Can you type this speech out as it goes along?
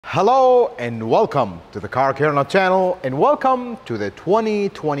Hello and welcome to the Car Care Nut channel, and welcome to the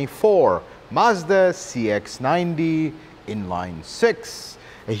 2024 Mazda CX-90 Inline 6.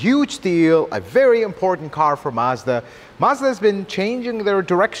 A huge deal, a very important car for Mazda. Mazda has been changing their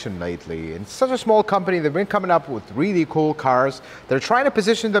direction lately. In such a small company, they've been coming up with really cool cars. They're trying to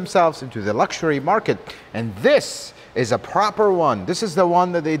position themselves into the luxury market, and this is a proper one. This is the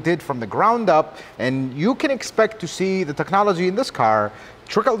one that they did from the ground up, and you can expect to see the technology in this car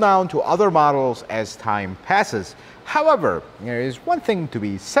trickle down to other models as time passes. However, there is one thing to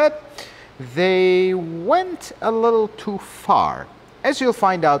be said. They went a little too far, as you'll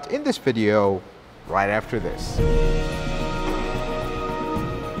find out in this video right after this.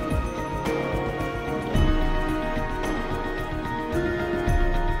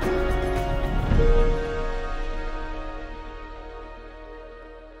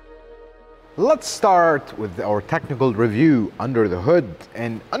 Let's start with our technical review under the hood,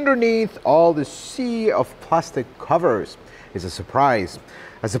 and underneath all the sea of plastic covers is a surprise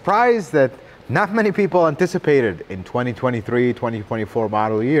that not many people anticipated in 2023-2024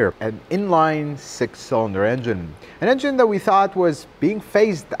 model year. An inline 6-cylinder engine, an engine that we thought was being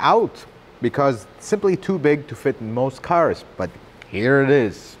phased out because it's simply too big to fit in most cars, but here it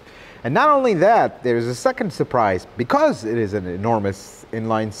is. And not only that, there's a second surprise. Because it is an enormous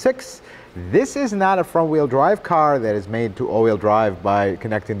inline 6, this is not a front-wheel drive car that is made to all-wheel drive by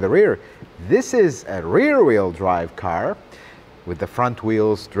connecting the rear. This is a rear-wheel drive car with the front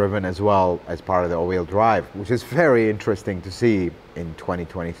wheels driven as well as part of the all-wheel drive, which is very interesting to see in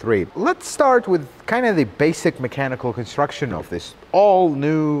 2023. Let's start with kind of the basic mechanical construction of this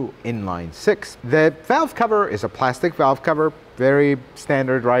all-new inline 6. The valve cover is a plastic valve cover, very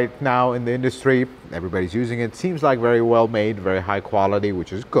standard right now in the industry. Everybody's using it. Seems like very well made, very high quality,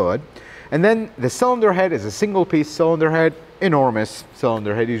 which is good. And then the cylinder head is a single piece cylinder head, enormous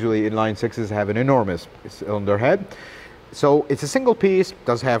cylinder head. Usually inline 6s have an enormous cylinder head. So it's a single piece,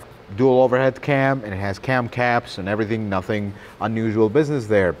 does have dual overhead cam, and it has cam caps and everything, nothing unusual business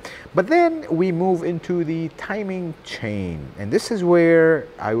there. But then we move into the timing chain, and this is where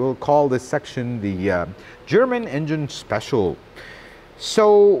I will call this section the German engine special.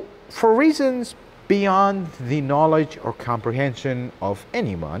 So for reasons beyond the knowledge or comprehension of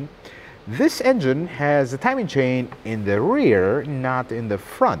anyone, this engine has a timing chain in the rear, not in the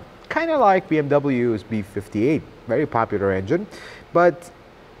front. Kind of like BMW's B58, very popular engine, but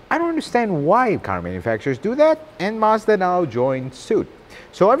I don't understand why car manufacturers do that, and Mazda now joined suit.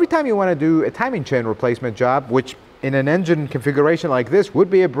 So every time you want to do a timing chain replacement job, which in an engine configuration like this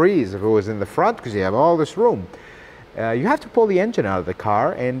would be a breeze if it was in the front because you have all this room, you have to pull the engine out of the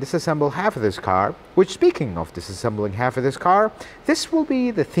car and disassemble half of this car, which, speaking of disassembling half of this car, this will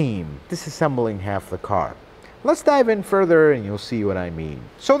be the theme, disassembling half the car. Let's dive in further and you'll see what I mean.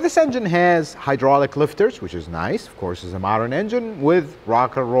 So this engine has hydraulic lifters, which is nice. Of course, it's a modern engine with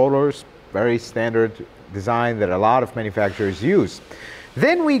rocker rollers, very standard design that a lot of manufacturers use.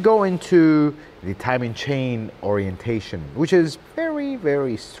 Then we go into the timing chain orientation, which is very,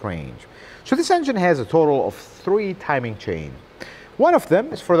 very strange. So this engine has a total of 3 timing chains. One of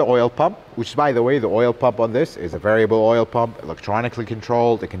them is for the oil pump, which, by the way, the oil pump on this is a variable oil pump, electronically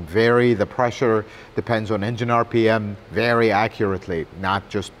controlled. It can vary the pressure, depends on engine RPM, very accurately, not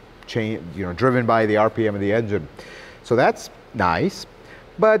just driven by the RPM of the engine. So that's nice.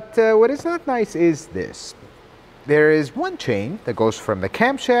 But what is not nice is this. There is one chain that goes from the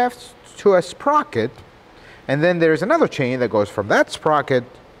camshaft to a sprocket, and then there's another chain that goes from that sprocket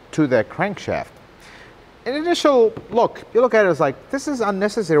to the crankshaft. An initial look, you look at it, it's like, this is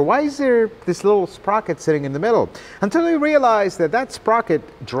unnecessary. Why is there this little sprocket sitting in the middle? Until you realize that that sprocket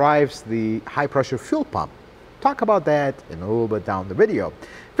drives the high pressure fuel pump. Talk about that in a little bit down the video.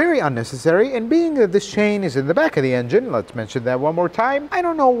 Very unnecessary, and being that this chain is in the back of the engine, let's mention that one more time, I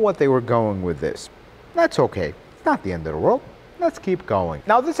don't know what they were going with this. That's okay, it's not the end of the world. Let's keep going.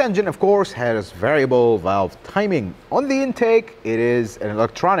 Now this engine, of course, has variable valve timing. On the intake, it is an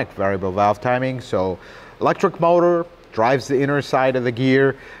electronic variable valve timing, so electric motor drives the inner side of the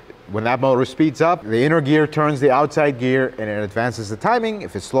gear. When that motor speeds up, the inner gear turns the outside gear and it advances the timing.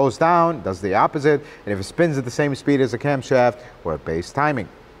 If it slows down, it does the opposite. And if it spins at the same speed as the camshaft, we're at base timing.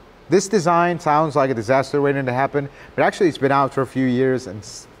 This design sounds like a disaster waiting to happen, but actually it's been out for a few years and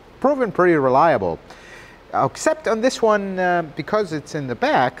it's proven pretty reliable. Except on this one, because it's in the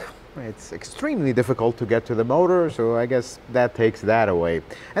back, it's extremely difficult to get to the motor, so I guess that takes that away.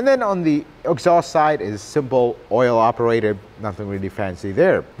 And then on the exhaust side is simple oil operated, nothing really fancy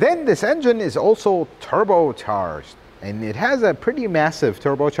there. Then this engine is also turbocharged. And it has a pretty massive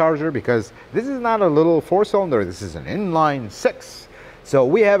turbocharger because this is not a little 4-cylinder, this is an inline 6. So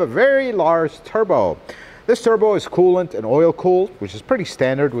we have a very large turbo. This turbo is coolant and oil cooled, which is pretty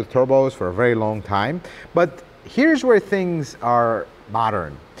standard with turbos for a very long time. But here's where things are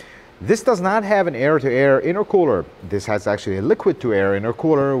modern. This does not have an air-to-air intercooler. This has actually a liquid-to-air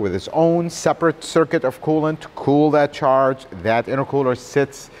intercooler with its own separate circuit of coolant to cool that charge. That intercooler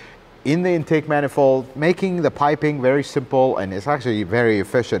sits in the intake manifold, making the piping very simple, and it's actually very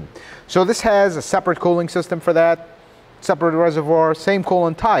efficient. So this has a separate cooling system for that, separate reservoir, same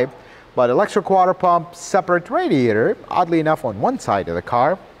coolant type, but electric water pump, separate radiator, oddly enough on one side of the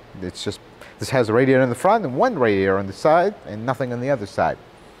car. It's just, this has a radiator in the front and one radiator on the side and nothing on the other side.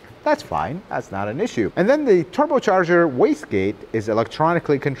 That's fine, that's not an issue. And then the turbocharger wastegate is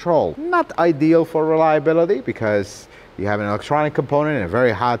electronically controlled. Not ideal for reliability because you have an electronic component in a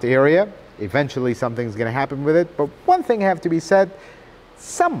very hot area. Eventually something's gonna happen with it, but one thing have to be said,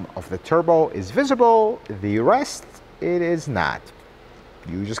 some of the turbo is visible, the rest it is not.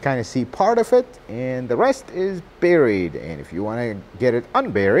 You just kind of see part of it and the rest is buried. And if you wanna get it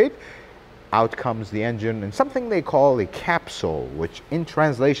unburied, out comes the engine and something they call a capsule, which in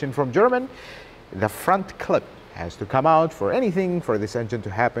translation from German, the front clip has to come out for anything for this engine to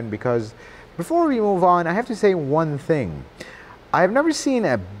happen. Because before we move on, I have to say one thing. I've never seen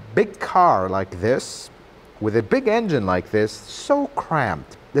a big car like this, with a big engine like this, so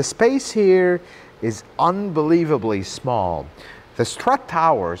cramped. The space here is unbelievably small. The strut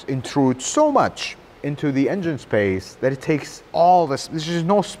towers intrude so much into the engine space that it takes all this, there's just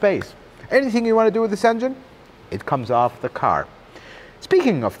no space. Anything you want to do with this engine, it comes off the car.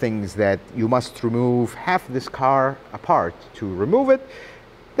 Speaking of things that you must remove half this car apart to remove it,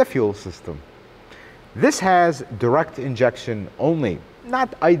 the fuel system. This has direct injection only.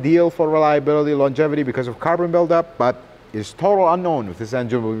 Not ideal for reliability, longevity because of carbon buildup, but is total unknown if this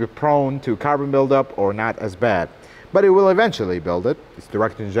engine will be prone to carbon buildup or not as bad. But it will eventually build it. It's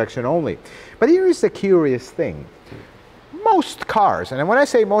direct injection only. But here is the curious thing. Most cars, and when I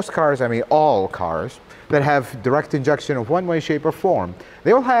say most cars, I mean all cars that have direct injection of one way, shape, or form,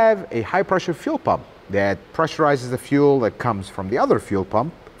 they will have a high pressure fuel pump that pressurizes the fuel that comes from the other fuel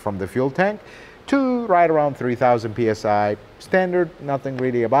pump, from the fuel tank, to right around 3,000 psi. Standard, nothing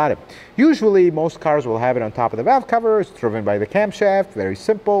really about it. Usually, most cars will have it on top of the valve cover. It's driven by the camshaft, very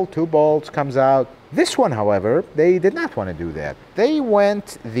simple, 2 bolts, comes out. This one, however, they did not want to do that. They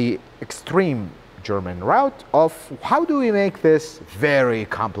went the extreme German route of how do we make this very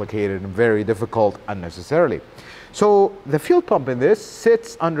complicated and very difficult unnecessarily. So the fuel pump in this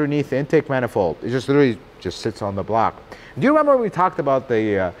sits underneath the intake manifold. It just literally just sits on the block. Do you remember we talked about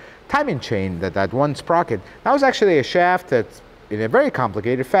the timing chain, that one sprocket? That was actually a shaft that in a very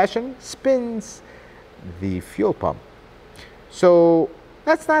complicated fashion spins the fuel pump. So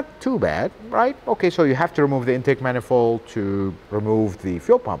that's not too bad, right? Okay, so you have to remove the intake manifold to remove the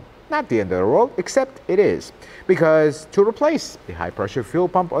fuel pump. Not the end of the world, except it is. Because to replace the high pressure fuel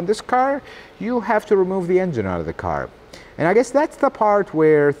pump on this car, you have to remove the engine out of the car. And I guess that's the part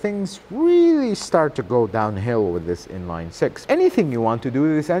where things really start to go downhill with this inline 6. Anything you want to do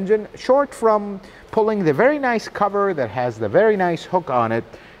with this engine, short from pulling the very nice cover that has the very nice hook on it,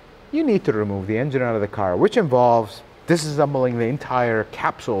 you need to remove the engine out of the car, which involves disassembling the entire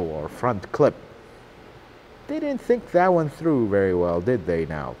capsule or front clip. They didn't think that one through very well, did they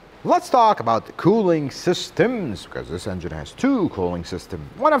now? Let's talk about the cooling systems, because this engine has 2 cooling systems.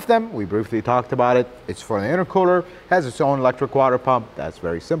 One of them, we briefly talked about it, it's for the intercooler, has its own electric water pump, that's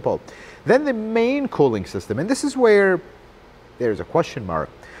very simple. Then the main cooling system, and this is where there's a question mark.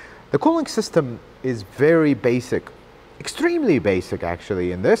 The cooling system is very basic, extremely basic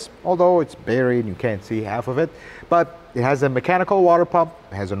actually in this, although it's buried, you can't see half of it, but it has a mechanical water pump,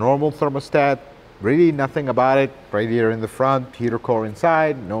 it has a normal thermostat, really nothing about it. Radiator in the front, heater core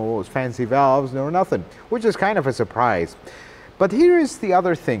inside, no fancy valves, no nothing, which is kind of a surprise. But here is the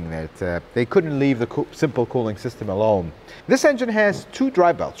other thing that they couldn't leave the simple cooling system alone. This engine has 2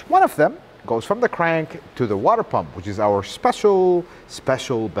 dry belts. One of them goes from the crank to the water pump, which is our special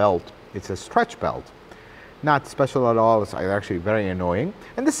belt. It's a stretch belt. Not special at all, it's actually very annoying.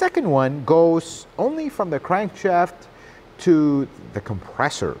 And the second one goes only from the crankshaft to the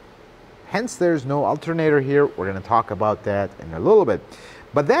compressor. Hence, there's no alternator here. We're going to talk about that in a little bit.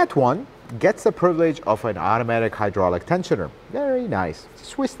 But that one gets the privilege of an automatic hydraulic tensioner. Very nice.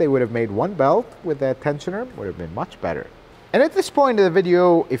 Just wish they would have made one belt with that tensioner. Would have been much better. And at this point in the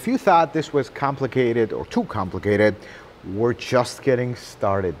video, if you thought this was complicated or too complicated, we're just getting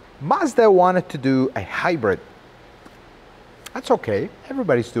started. Mazda wanted to do a hybrid. That's okay.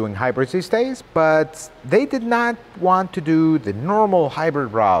 Everybody's doing hybrids these days, but they did not want to do the normal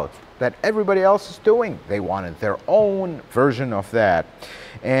hybrid route that everybody else is doing. They wanted their own version of that.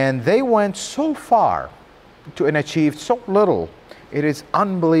 And they went so far and achieved so little. It is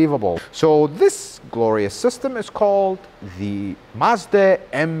unbelievable. So this glorious system is called the Mazda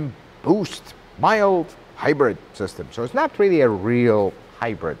M Boost mild hybrid system. So it's not really a real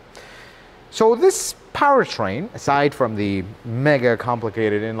hybrid. So this powertrain, aside from the mega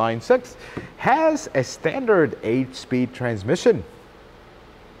complicated inline six, has a standard 8-speed transmission.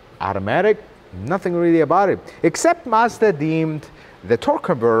 Automatic, nothing really about it, except Mazda deemed the torque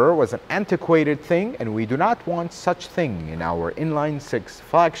converter was an antiquated thing, and we do not want such thing in our inline six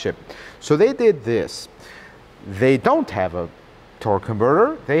flagship. So they did this. They don't have a torque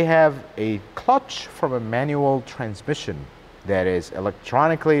converter. They have a clutch from a manual transmission that is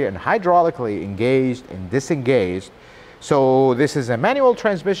electronically and hydraulically engaged and disengaged. So this is a manual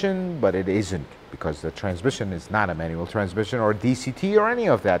transmission, but it isn't, because the transmission is not a manual transmission or DCT or any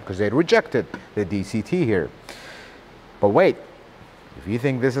of that, because they rejected the DCT here. But wait, if you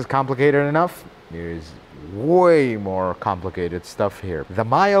think this is complicated enough, there is way more complicated stuff here. The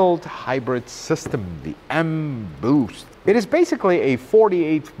mild hybrid system, the M Boost. It is basically a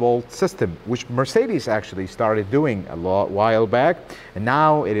 48-volt system, which Mercedes actually started doing a while back, and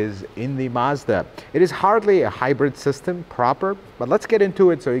now it is in the Mazda. It is hardly a hybrid system proper, but let's get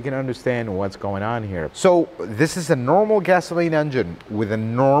into it so you can understand what's going on here. So this is a normal gasoline engine with a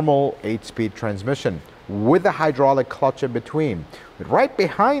normal 8-speed transmission with a hydraulic clutch in between. But right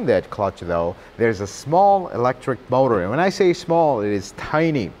behind that clutch, though, there's a small electric motor. And when I say small, it is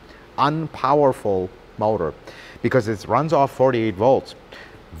tiny, unpowerful motor, because it runs off 48 volts,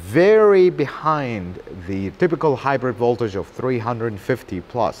 very behind the typical hybrid voltage of 350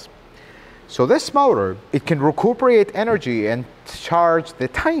 plus. So this motor, it can recuperate energy and charge the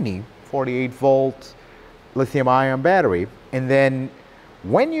tiny 48 volt lithium-ion battery, and then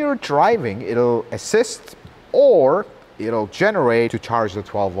when you're driving, it'll assist or it'll generate to charge the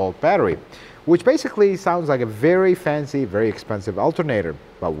 12-volt battery, which basically sounds like a very fancy, very expensive alternator.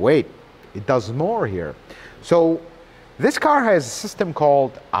 But wait, it does more here. So this car has a system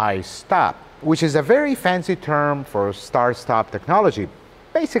called iStop, which is a very fancy term for start-stop technology.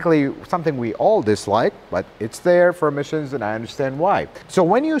 Basically something we all dislike, but it's there for emissions, and I understand why. So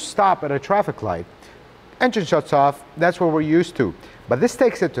when you stop at a traffic light, engine shuts off. That's what we're used to. But this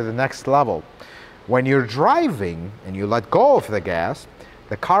takes it to the next level. When you're driving and you let go of the gas,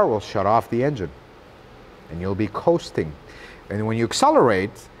 the car will shut off the engine and you'll be coasting. And when you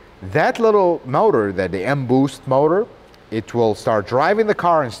accelerate, that little motor, the M Boost motor, it will start driving the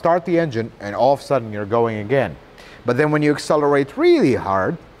car and start the engine, and all of a sudden you're going again. But then when you accelerate really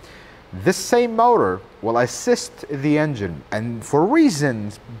hard, this same motor will assist the engine, and for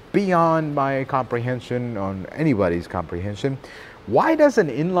reasons beyond my comprehension, on anybody's comprehension, why does an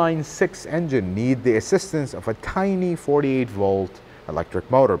inline six engine need the assistance of a tiny 48 volt electric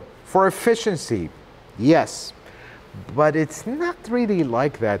motor? For efficiency, yes, but it's not really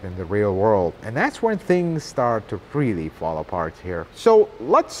like that in the real world, and that's when things start to really fall apart here. So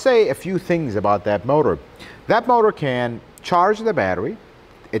let's say a few things about that motor. That motor can charge the battery,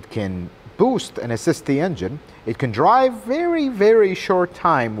 it can boost and assist the engine, it can drive very, very short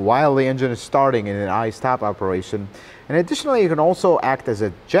time while the engine is starting in an iStop operation, and additionally it can also act as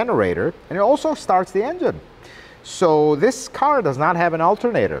a generator, and it also starts the engine. So this car does not have an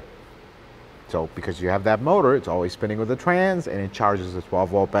alternator. So because you have that motor, it's always spinning with the trans, and it charges the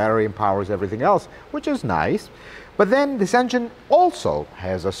 12-volt battery and powers everything else, which is nice. But then this engine also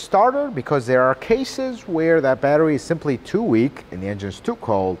has a starter, because there are cases where that battery is simply too weak and the engine is too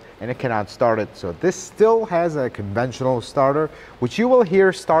cold and it cannot start it. So this still has a conventional starter, which you will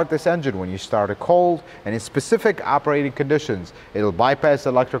hear start this engine when you start it cold, and in specific operating conditions, it'll bypass the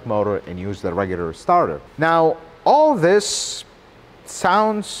electric motor and use the regular starter. Now, all this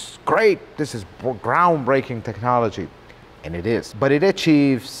sounds great. This is groundbreaking technology, and it is, but it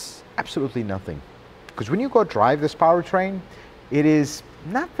achieves absolutely nothing. Because when you go drive this powertrain, it is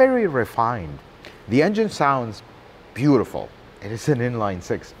not very refined. The engine sounds beautiful. It is an inline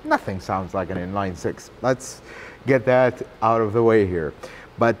six. Nothing sounds like an inline six. Let's get that out of the way here.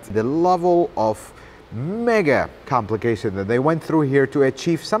 But the level of mega complication that they went through here to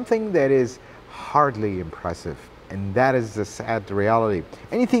achieve something that is hardly impressive. And that is the sad reality.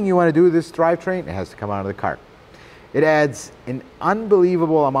 Anything you want to do with this drivetrain, it has to come out of the car. It adds an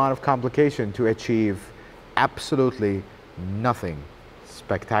unbelievable amount of complication to achieve absolutely nothing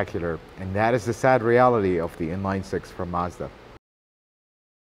spectacular. And that is the sad reality of the inline six from Mazda.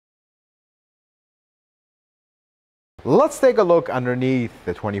 Let's take a look underneath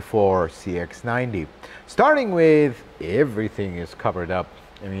the 24 CX-90. Starting with everything is covered up.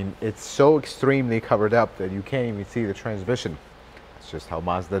 I mean, it's so extremely covered up that you can't even see the transmission. That's just how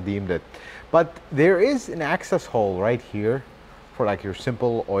Mazda deemed it. But there is an access hole right here for like your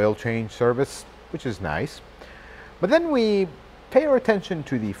simple oil change service, which is nice. But then we pay our attention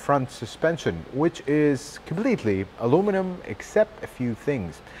to the front suspension, which is completely aluminum except a few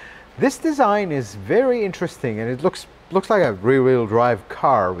things. This design is very interesting, and it looks like a rear-wheel drive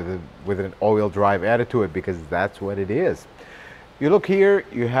car with an all-wheel drive added to it, because that's what it is. You look here,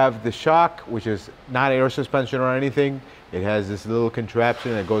 you have the shock, which is not air suspension or anything. It has this little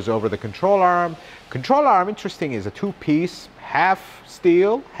contraption that goes over the control arm. Control arm, interesting, is a two-piece, half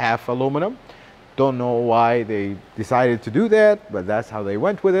steel, half aluminum. Don't know why they decided to do that, but that's how they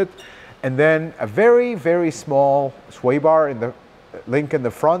went with it. And then a very, very small sway bar in the link in the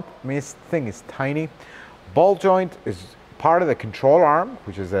front. I mean, this thing is tiny. Ball joint is part of the control arm,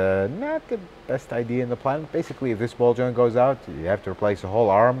 which is not the best idea in the planet. Basically, if this ball joint goes out, you have to replace the whole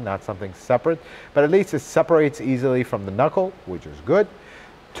arm, not something separate. But at least it separates easily from the knuckle, which is good.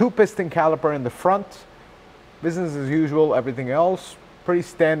 Two-piston caliper in the front. Business as usual. Everything else pretty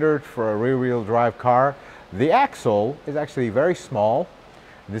standard for a rear-wheel drive car. The axle is actually very small.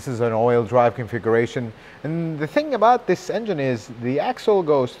 This is an all-wheel drive configuration, and the thing about this engine is the axle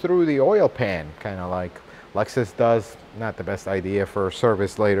goes through the oil pan, kind of like Lexus does. Not the best idea for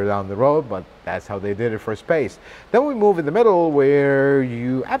service later down the road, but that's how they did it for space. Then we move in the middle where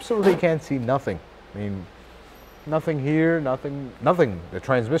you absolutely can't see nothing. I mean, nothing here, nothing. The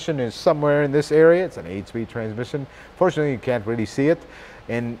transmission is somewhere in this area. It's an 8-speed transmission. Fortunately, you can't really see it.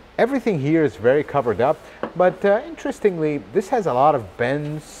 And everything here is very covered up. But interestingly, this has a lot of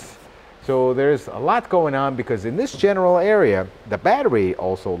bends. So there's a lot going on, because in this general area, the battery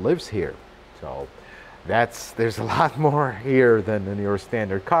also lives here. So there's a lot more here than in your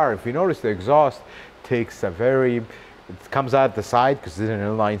standard car. If you notice, the exhaust takes it comes out the side because it's an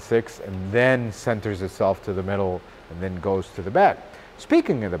inline 6, and then centers itself to the middle and then goes to the back.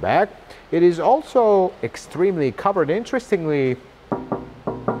 Speaking of the back, it is also extremely covered, interestingly,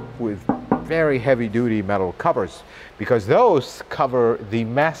 with very heavy duty metal covers, because those cover the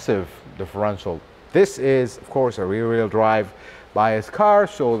massive differential. This is, of course, a rear-wheel drive bias car,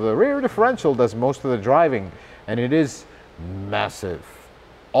 so the rear differential does most of the driving, and it is massive.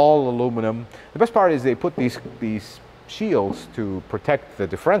 All aluminum. The best part is they put these shields to protect the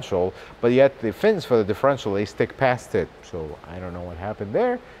differential, but yet the fins for the differential, they stick past it. So I don't know what happened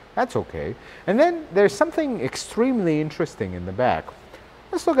there. That's okay. And then there's something extremely interesting in the back.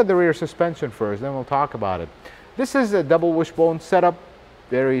 Let's look at the rear suspension first, then we'll talk about it. This is a double wishbone setup,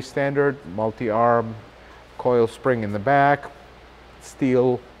 very standard, multi-arm coil spring in the back,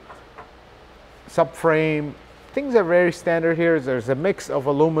 steel subframe. Things are very standard here. There's a mix of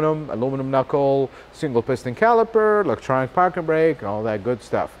aluminum knuckle, single piston caliper, electronic parking brake, and all that good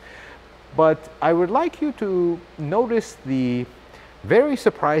stuff. But I would like you to notice the very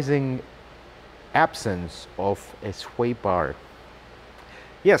surprising absence of a sway bar.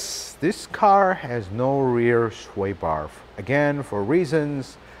 Yes, this car has no rear sway bar, again, for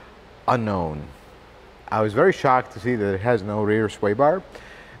reasons unknown. I was very shocked to see that it has no rear sway bar,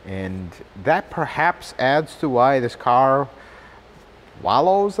 and that perhaps adds to why this car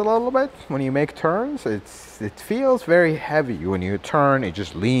wallows a little bit when you make turns. It feels very heavy when you turn. It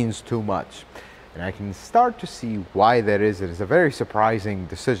just leans too much, and I can start to see why that is. It is a very surprising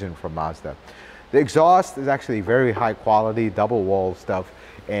decision from Mazda. The exhaust is actually very high quality, double wall stuff,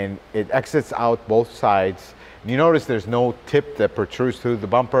 and it exits out both sides. And you notice there's no tip that protrudes through the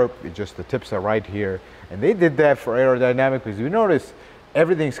bumper. It just, the tips are right here, and they did that for aerodynamic, because you notice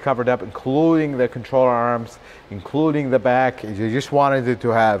everything's covered up, including the control arms, including the back. You just wanted it to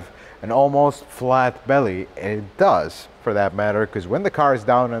have an almost flat belly, and it does, for that matter, because when the car is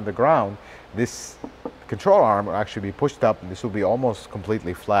down on the ground, this control arm will actually be pushed up, and this will be almost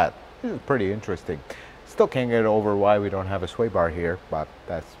completely flat. This is pretty interesting. Still can't get over why we don't have a sway bar here, but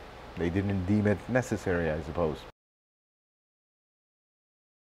they didn't deem it necessary, I suppose.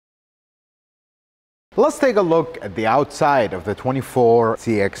 Let's take a look at the outside of the 24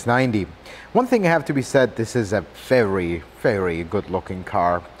 CX-90. One thing have to be said, this is a very, very good looking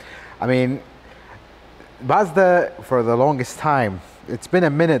car. I mean, Mazda, for the longest time, it's been a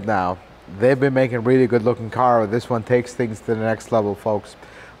minute now, they've been making really good looking car. This one takes things to the next level, folks.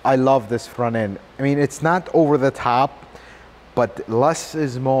 I love this front end. I mean, it's not over the top, but less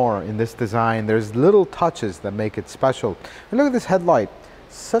is more in this design. There's little touches that make it special. And look at this headlight.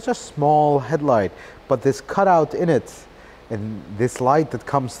 Such a small headlight, but this cutout in it and this light that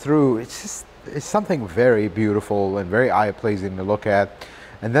comes through, it's just is something very beautiful and very eye-pleasing to look at.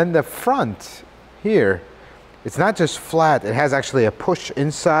 And then the front here, it's not just flat, it has actually a push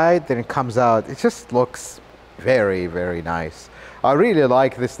inside, then it comes out. It just looks very, very nice. I really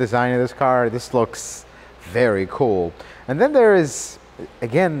like this design of this car. This looks very cool. And then there is,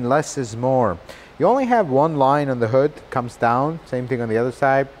 again, less is more. You only have one line on the hood, comes down, same thing on the other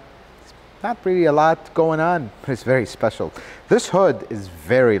side. It's not really a lot going on, but it's very special. This hood is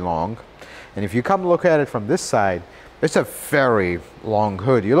very long, and if you come look at it from this side, it's a very long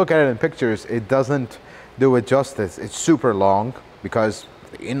hood. You look at it in pictures, it doesn't do it justice. It's super long because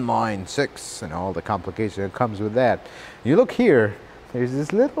the inline six and all the complication that comes with that. You look here, there's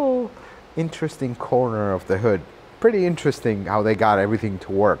this little interesting corner of the hood. Pretty interesting how they got everything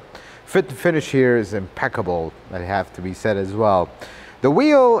to work. Fit and finish here is impeccable, that have to be said as well. The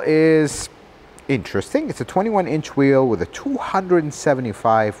wheel is interesting. It's a 21-inch wheel with a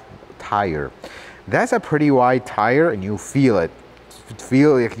 275 tire. That's a pretty wide tire, and you feel it.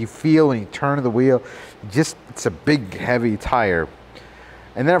 You feel when you turn the wheel, just it's a big, heavy tire.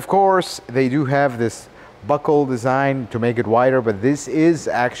 And then, of course, they do have this buckle design to make it wider, but this is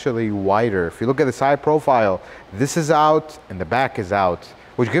actually wider. If you look at the side profile, this is out and the back is out,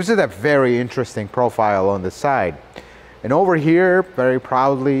 which gives it a very interesting profile on the side. And over here, very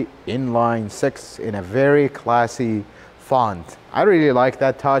proudly, inline 6 in a very classy font. I really like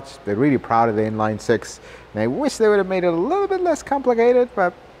that touch. They're really proud of the inline 6. And I wish they would have made it a little bit less complicated,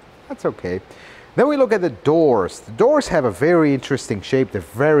 but that's okay. Then we look at the doors. The doors have a very interesting shape. They're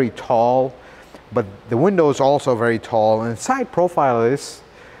very tall, but the window is also very tall. And the side profile of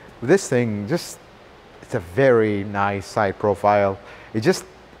this thing, just, it's a very nice side profile.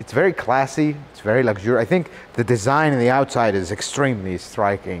 It's very classy, it's very luxurious. I think the design on the outside is extremely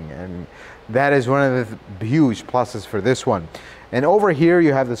striking, and that is one of the huge pluses for this one. And over here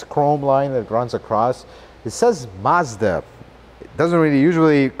you have this chrome line that runs across. It says Mazda. It doesn't really,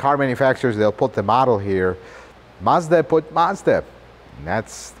 usually car manufacturers, they'll put the model here. Mazda put Mazda, and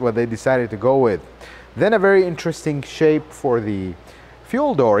that's what they decided to go with. Then a very interesting shape for the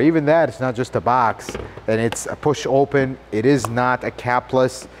fuel door. Even that, it's not just a box, and it's a push open. It is not a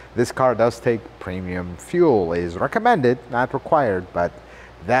capless. This car does take premium fuel. It is recommended, not required, but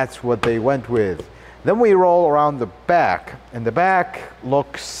that's what they went with. Then we roll around the back, and the back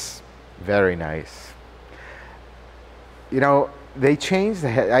looks very nice. You know, they changed the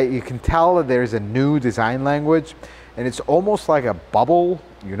head. You can tell that there's a new design language, and it's almost like a bubble.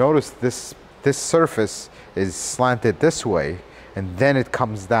 You notice this surface is slanted this way, and then it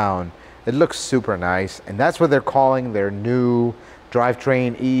comes down. It looks super nice, and that's what they're calling their new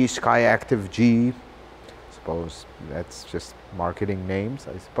drivetrain E Skyactiv G. I suppose that's just marketing names,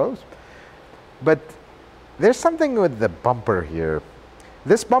 I suppose. But there's something with the bumper here.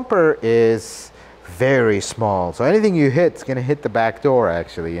 This bumper is very small, so anything you hit is going to hit the back door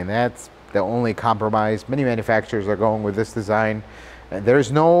actually, and that's the only compromise. Many manufacturers are going with this design. And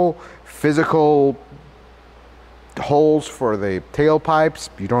there's no physical holes for the tailpipes.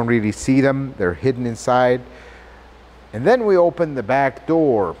 You don't really see them. They're hidden inside. And then we open the back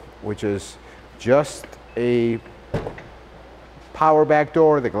door, which is just a power back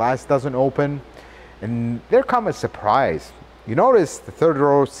door. The glass doesn't open. And there comes a surprise. You notice the third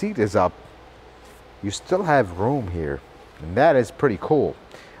row seat is up. You still have room here, and that is pretty cool.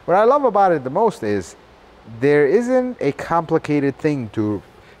 What I love about it the most is there isn't a complicated thing to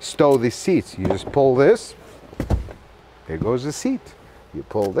stow these seats. You just pull this, there goes the seat. You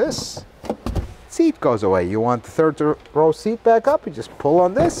pull this, seat goes away. You want the third row seat back up, you just pull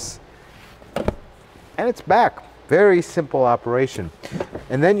on this, and it's back. Very simple operation.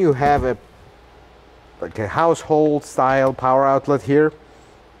 And then you have like a household style power outlet here.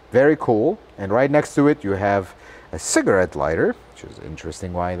 Very cool. And right next to it you have a cigarette lighter, which is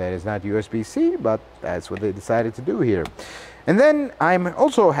interesting why that is not USB-C, but that's what they decided to do here. And then I'm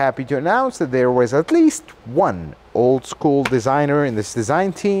also happy to announce that there was at least one old school designer in this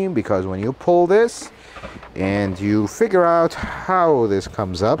design team, because when you pull this and you figure out how this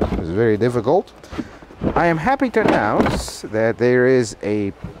comes up, it's very difficult. I am happy to announce that there is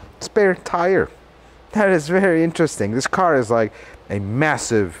a spare tire. That is very interesting. This car is like a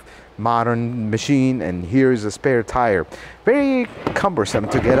massive modern machine, and here's a spare tire. Very cumbersome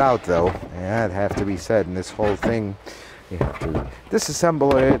to get out though, that have to be said. In this whole thing, you have to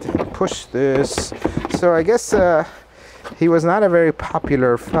disassemble it and push this. So I guess he was not a very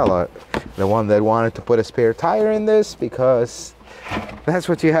popular fella, the one that wanted to put a spare tire in this, because that's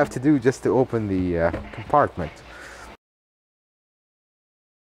what you have to do just to open the compartment.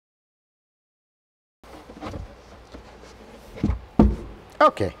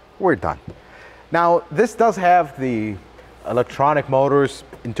 Okay, we're done. Now, this does have the electronic motors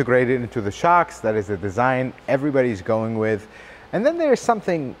integrated into the shocks. That is the design everybody's going with. And then there's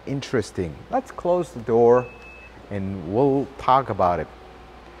something interesting. Let's close the door and we'll talk about it.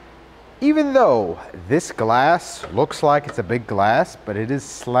 Even though this glass looks like it's a big glass, but it is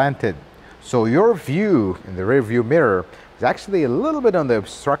slanted. So your view in the rear view mirror is actually a little bit on the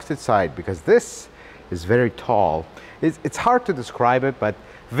obstructed side because this is very tall. It's hard to describe it, but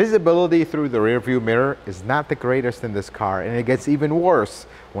visibility through the rear view mirror is not the greatest in this car, and it gets even worse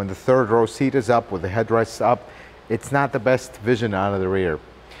when the third row seat is up with the headrests up. It's not the best vision out of the rear.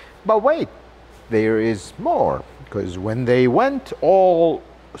 But wait, there is more, because when they went all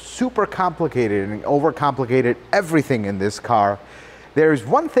super complicated and overcomplicated everything in this car, there's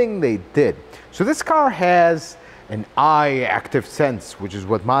one thing they did. So this car has an eye active sense, which is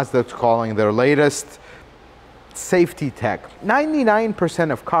what Mazda is calling their latest safety tech.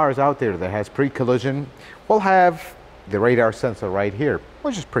 99% of cars out there that has pre-collision will have the radar sensor right here,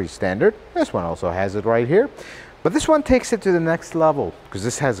 which is pretty standard. This one also has it right here. But this one takes it to the next level because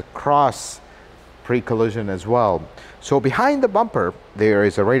this has a cross pre-collision as well. So behind the bumper, there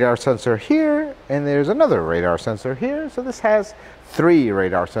is a radar sensor here, and there's another radar sensor here. So this has 3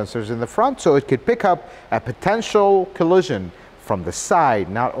 radar sensors in the front, so it could pick up a potential collision from the side,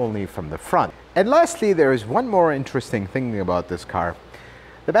 not only from the front. And lastly, there is one more interesting thing about this car.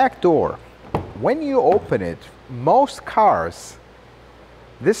 The back door. When you open it, most cars,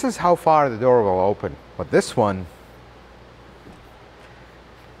 this is how far the door will open. But this one,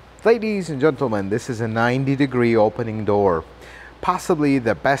 ladies and gentlemen, this is a 90-degree opening door. Possibly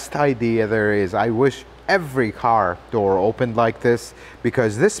the best idea there is. I wish every car door opened like this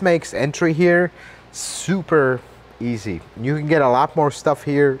because this makes entry here super easy. You can get a lot more stuff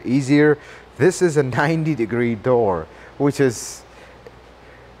here easier. This is a 90-degree door, which is,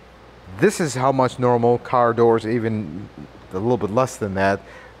 this is how much normal car doors, even a little bit less than that.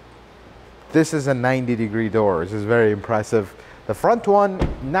 This is a 90-degree door. This is very impressive. The front one,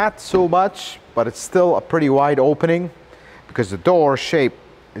 not so much, but it's still a pretty wide opening because the door shape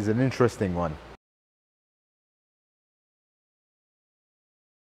is an interesting one.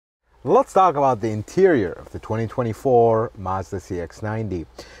 Let's talk about the interior of the 2024 Mazda CX-90.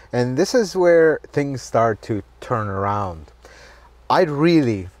 And this is where things start to turn around. I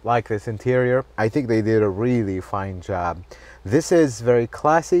really like this interior. I think they did a really fine job. This is very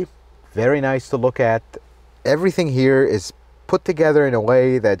classy, very nice to look at. Everything here is put together in a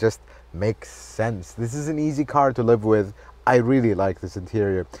way that just makes sense. This is an easy car to live with. I really like this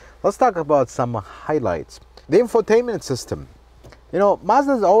interior. Let's talk about some highlights. The infotainment system. You know,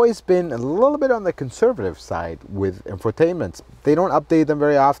 Mazda's always been a little bit on the conservative side with infotainments. They don't update them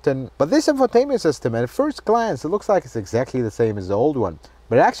very often. But this infotainment system, at first glance, it looks like it's exactly the same as the old one.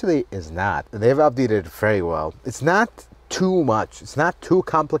 But it actually is not. They've updated it very well. It's not too much. It's not too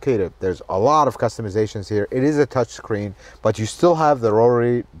complicated. There's a lot of customizations here. It is a touch screen, but you still have the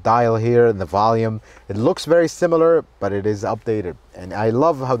rotary dial here and the volume. It looks very similar, but it is updated. And I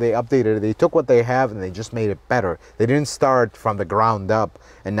love how they updated it. They took what they have and they just made it better. They didn't start from the ground up.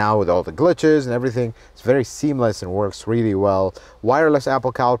 And now with all the glitches and everything, it's very seamless and works really well. Wireless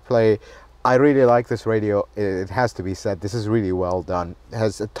Apple CarPlay. I really like this radio. It has to be said. This is really well done. It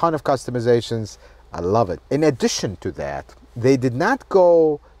has a ton of customizations. I love it. In addition to that, they did not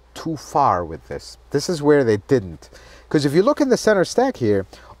go too far with this. This is where they didn't. Because if you look in the center stack here,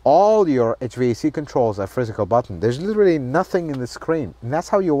 all your HVAC controls are physical buttons. There's literally nothing in the screen. And that's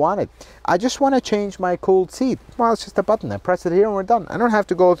how you want it. I just want to change my cooled seat. Well, it's just a button. I press it here and we're done. I don't have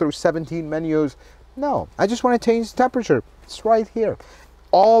to go through 17 menus. No, I just want to change the temperature. It's right here.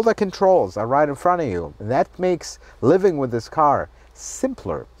 All the controls are right in front of you. And that makes living with this car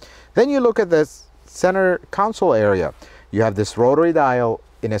simpler. Then you look at this center console area. You have this rotary dial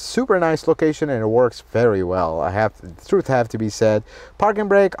in a super nice location and it works very well. The truth have to be said. Parking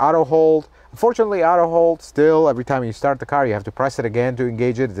brake, auto hold. Unfortunately, auto hold still, every time you start the car, you have to press it again to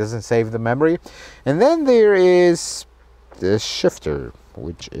engage it. It doesn't save the memory. And then there is this shifter,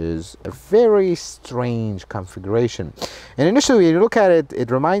 which is a very strange configuration. And initially, when you look at it,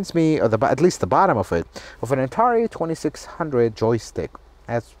 it reminds me of at least the bottom of it, of an Atari 2600 joystick.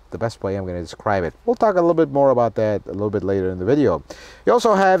 That's the best way I'm going to describe it. We'll talk a little bit more about that a little bit later in the video. You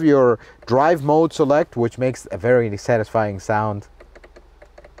also have your drive mode select, which makes a very satisfying sound.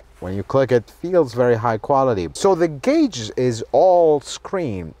 When you click it, feels very high quality. So the gauge is all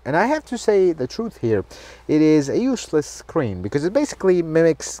screen. And I have to say the truth here, it is a useless screen because it basically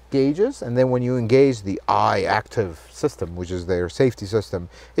mimics gauges. And then when you engage the eye active system, which is their safety system,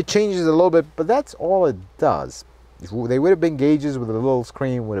 it changes a little bit, but that's all it does. If they would have been gauges with a little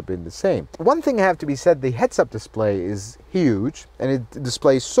screen, would have been the same. One thing I have to be said, the heads-up display is huge and it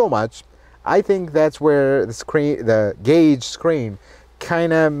displays so much. I think that's where the gauge screen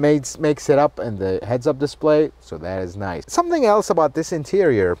kind of makes it up in the heads-up display, so that is nice. Something else about this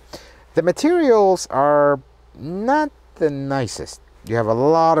interior, the materials are not the nicest. You have a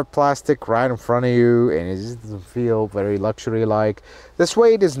lot of plastic right in front of you and it just doesn't feel very luxury-like. The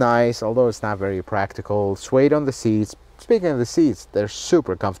suede is nice, although it's not very practical. Suede on the seats. Speaking of the seats, they're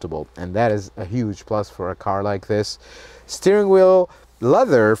super comfortable and that is a huge plus for a car like this. Steering wheel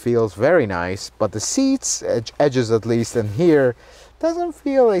leather feels very nice, but the seats, edges at least, in here doesn't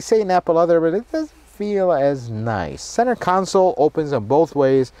feel, they say Napa leather, but it doesn't feel as nice. Center console opens on both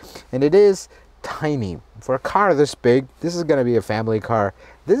ways and it is tiny. For a car this big, this is going to be a family car.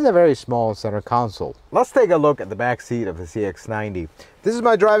 This is a very small center console. Let's take a look at the back seat of the CX-90. This is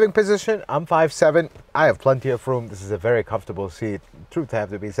my driving position. I'm 5'7". I have plenty of room. This is a very comfortable seat. Truth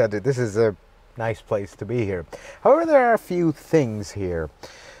have to be said, this is a nice place to be here. However, there are a few things here.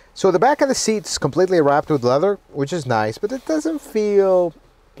 So the back of the seat is completely wrapped with leather, which is nice, but it doesn't feel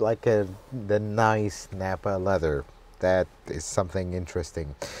like the nice Napa leather. That is something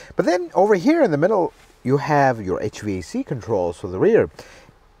interesting. But then over here in the middle, you have your HVAC controls for the rear.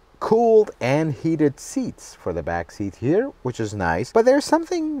 Cooled and heated seats for the back seat here, which is nice. But there's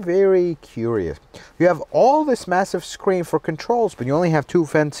something very curious. You have all this massive screen for controls, but you only have 2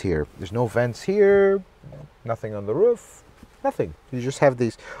 vents here. There's no vents here, nothing on the roof, nothing. You just have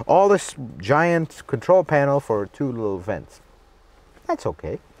all this giant control panel for 2 little vents. That's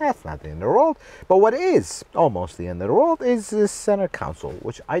okay. That's not the end of the world. But what is almost the end of the world is this center console,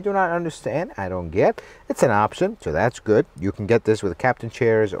 which I do not understand. I don't get. It's an option, so that's good. You can get this with captain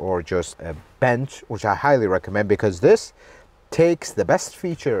chairs or just a bench, which I highly recommend because this takes the best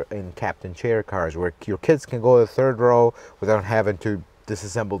feature in captain chair cars where your kids can go to the 3rd row without having to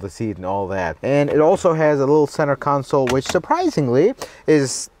disassemble the seat and all that. And it also has a little center console, which surprisingly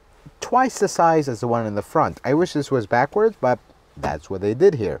is twice the size as the one in the front. I wish this was backwards, but that's what they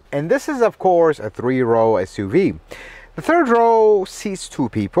did here. And this is of course a 3-row SUV. The 3rd row seats 2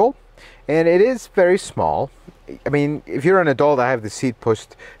 people and it is very small. I mean, if you're an adult, I have the seat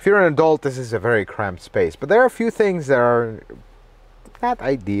pushed. If you're an adult, this is a very cramped space. But there are a few things that are not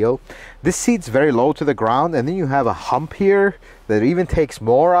ideal. This seat's very low to the ground and then you have a hump here that even takes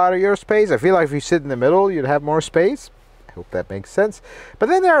more out of your space. I feel like if you sit in the middle, you'd have more space. I hope that makes sense. But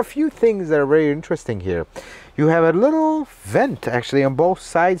then there are a few things that are very interesting here. You have a little vent actually on both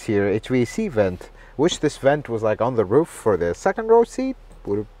sides here, HVAC vent. Wish this vent was like on the roof for the 2nd row seat.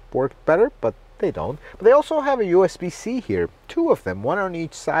 Would have worked better, but they don't. But they also have a USB-C here, 2 of them, 1 on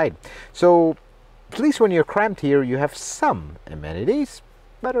each side. So at least when you're cramped here, you have some amenities.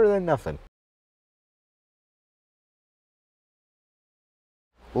 Better than nothing.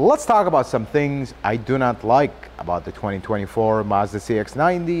 Let's talk about some things I do not like about the 2024 Mazda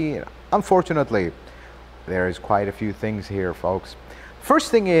CX-90. Unfortunately, there is quite a few things here, folks. First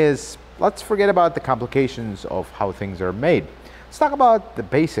thing is, let's forget about the complications of how things are made. Let's talk about the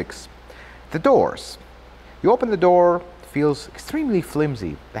basics. The doors. You open the door, it feels extremely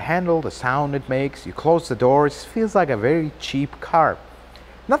flimsy. The handle, the sound it makes, you close the door, it feels like a very cheap car.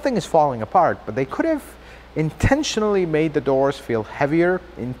 Nothing is falling apart, but they could have intentionally made the doors feel heavier,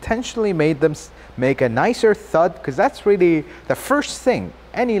 intentionally made them make a nicer thud, because that's really the first thing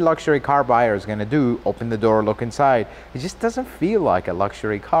any luxury car buyer is going to do. Open the door, look inside. It just doesn't feel like a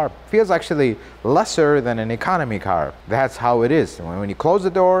luxury car. It feels actually lesser than an economy car. That's how it is. When you close the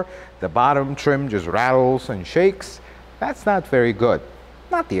door, the bottom trim just rattles and shakes. That's not very good.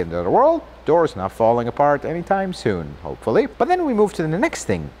 Not the end of the world. Doors not falling apart anytime soon, hopefully. But then we move to the next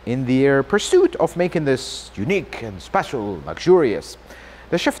thing. In their pursuit of making this unique and special, luxurious,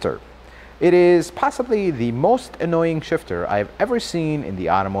 the shifter. It is possibly the most annoying shifter I've ever seen in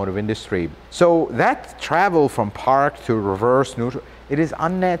the automotive industry. So that travel from park to reverse neutral, it is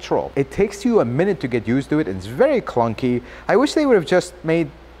unnatural. It takes you a minute to get used to it. It's very clunky. I wish they would have just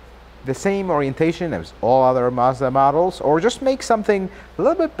made the same orientation as all other Mazda models, or just make something a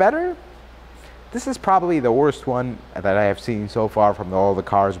little bit better. This is probably the worst one that I have seen so far from all the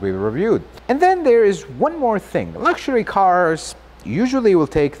cars we've reviewed. And then there is one more thing. Luxury cars usually will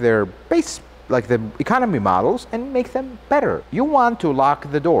take their base, like the economy models, and make them better. You want to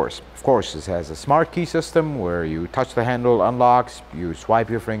lock the doors. Of course, this has a smart key system where you touch the handle, unlocks, you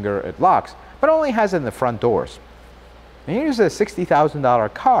swipe your finger, it locks, but only has it in the front doors. And here's a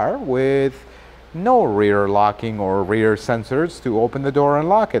 $60,000 car with no rear locking or rear sensors to open the door and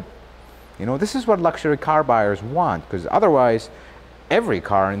lock it. You know, this is what luxury car buyers want, because otherwise, every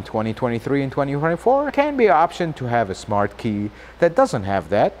car in 2023 and 2024 can be an option to have a smart key that doesn't have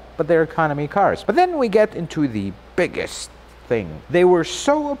that, but they're economy cars. But then we get into the biggest thing. They were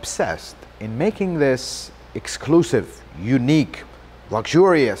so obsessed in making this exclusive, unique,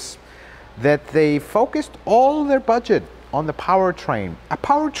 luxurious, that they focused all their budget on the powertrain. A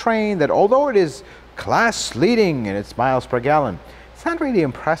powertrain that, although it is class leading in its miles per gallon, it's not really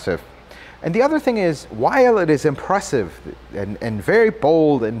impressive. And the other thing is, while it is impressive and very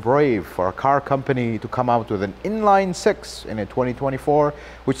bold and brave for a car company to come out with an inline 6 in a 2024,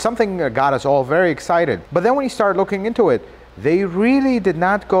 which is something that got us all very excited. But then when you start looking into it, they really did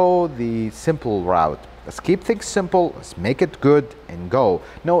not go the simple route. Let's keep things simple, let's make it good and go.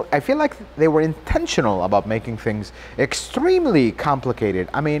 No, I feel like they were intentional about making things extremely complicated.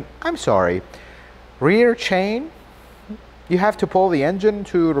 I mean, I'm sorry, rear chain? You have to pull the engine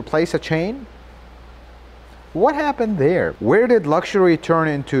to replace a chain? What happened there? Where did luxury turn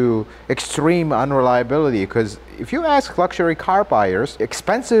into extreme unreliability? Because if you ask luxury car buyers,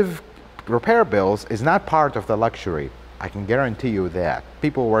 expensive repair bills is not part of the luxury. I can guarantee you that.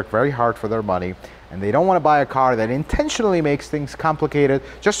 People work very hard for their money, and they don't want to buy a car that intentionally makes things complicated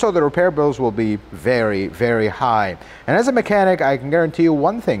just so the repair bills will be very, very high. And as a mechanic, I can guarantee you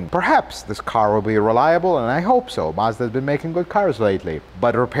one thing. Perhaps this car will be reliable, and I hope so. Mazda's been making good cars lately.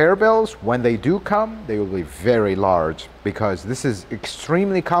 But repair bills, when they do come, they will be very large because this is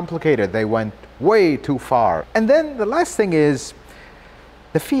extremely complicated. They went way too far. And then the last thing is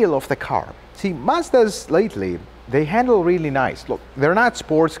the feel of the car. See, Mazda's lately, they handle really nice. Look, they're not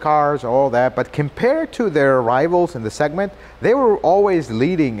sports cars or all that, but compared to their rivals in the segment, they were always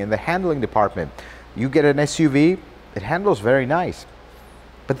leading in the handling department. You get an SUV, it handles very nice.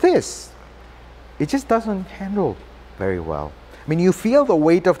 But this, it just doesn't handle very well. I mean, you feel the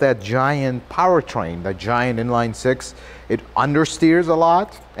weight of that giant powertrain, that giant inline 6. It understeers a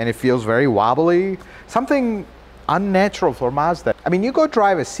lot, and it feels very wobbly. Something unnatural for Mazda. I mean, you go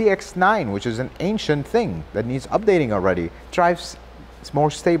drive a CX-9, which is an ancient thing that needs updating already. It's more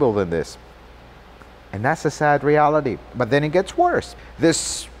stable than this. And that's a sad reality. But then it gets worse.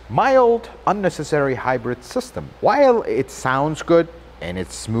 This mild, unnecessary hybrid system, while it sounds good and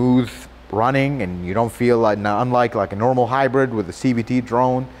it's smooth running and you don't feel like, unlike a normal hybrid with a CVT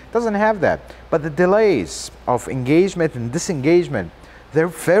drone, it doesn't have that. But the delays of engagement and disengagement, they're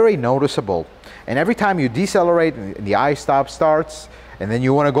very noticeable. And every time you decelerate and the I-stop starts, and then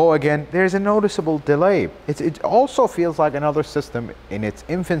you want to go again, there's a noticeable delay. It also feels like another system in its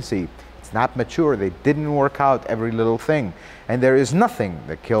infancy. It's not mature. They didn't work out every little thing. And there is nothing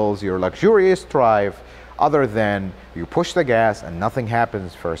that kills your luxurious drive other than you push the gas and nothing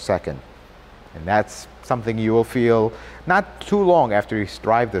happens for a second. And that's something you will feel not too long after you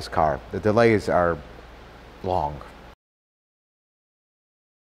drive this car. The delays are long.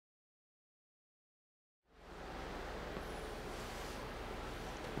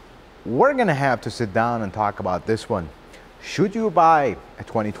 We're gonna have to sit down and talk about this one. Should you buy a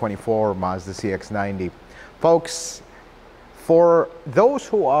 2024 Mazda CX-90? Folks, for those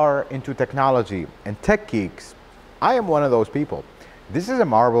who are into technology and tech geeks, I am one of those people. This is a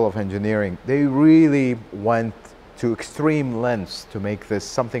marvel of engineering. They really went to extreme lengths to make this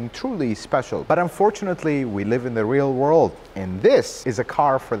something truly special. But unfortunately, we live in the real world, and this is a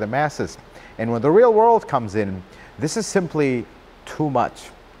car for the masses. And when the real world comes in, this is simply too much.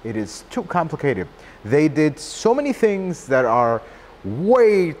 It is too complicated. They did so many things that are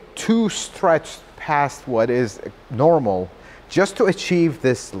way too stretched past what is normal just to achieve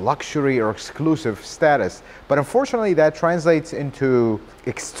this luxury or exclusive status. But unfortunately, that translates into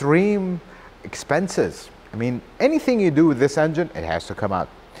extreme expenses. I mean, anything you do with this engine, it has to come out.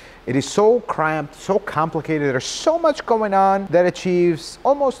 It is so cramped, so complicated, there's so much going on that achieves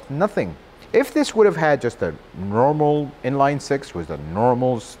almost nothing. If this would have had just a normal inline 6 with a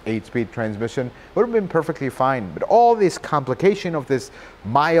normal 8-speed transmission, it would have been perfectly fine. But all this complication of this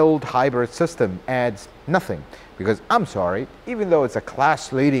mild hybrid system adds nothing. Because I'm sorry, even though it's a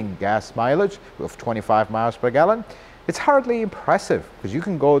class-leading gas mileage of 25 miles per gallon, it's hardly impressive. Because you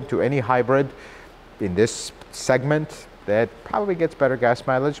can go to any hybrid in this segment that probably gets better gas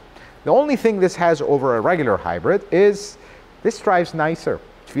mileage. The only thing this has over a regular hybrid is this drives nicer.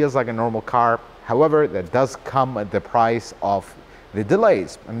 Feels like a normal car. However, that does come at the price of the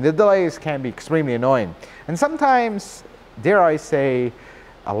delays. I mean, the delays can be extremely annoying and sometimes, dare I say,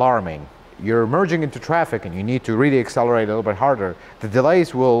 alarming. You're merging into traffic and you need to really accelerate a little bit harder. The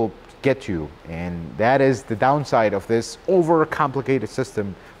delays will get you, and that is the downside of this overcomplicated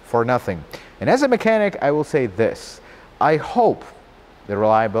system for nothing. And as a mechanic, I will say this: I hope the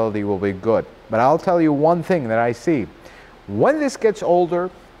reliability will be good, but I'll tell you one thing that I see. When this gets older,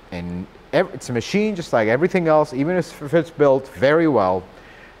 and it's a machine just like everything else, even if it's built very well,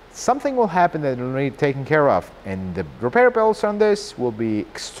 something will happen that will need taken care of, and the repair bills on this will be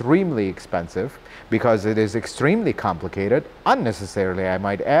extremely expensive because it is extremely complicated, unnecessarily I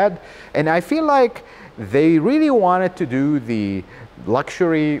might add. And I feel like they really wanted to do the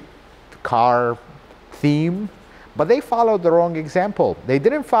luxury car theme, but they followed the wrong example. They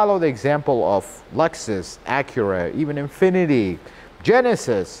didn't follow the example of Lexus, Acura, even Infiniti,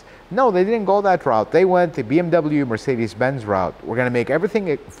 Genesis. No, they didn't go that route. They went the BMW, Mercedes-Benz route. We're going to make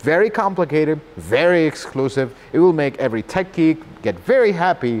everything very complicated, very exclusive. It will make every tech geek get very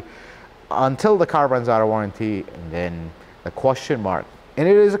happy until the car runs out of warranty, and then the question mark. And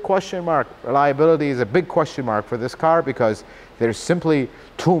it is a question mark. Reliability is a big question mark for this car because there's simply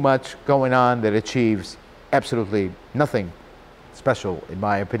too much going on that achieves absolutely nothing special, in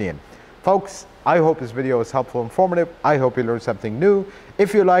my opinion. Folks, I hope this video was helpful and informative. I hope you learned something new.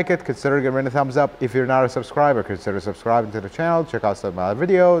 If you like it, consider giving it a thumbs up. If you're not a subscriber, consider subscribing to the channel. Check out some of my other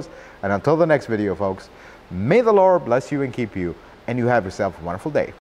videos. And until the next video, folks, may the Lord bless you and keep you, and you have yourself a wonderful day.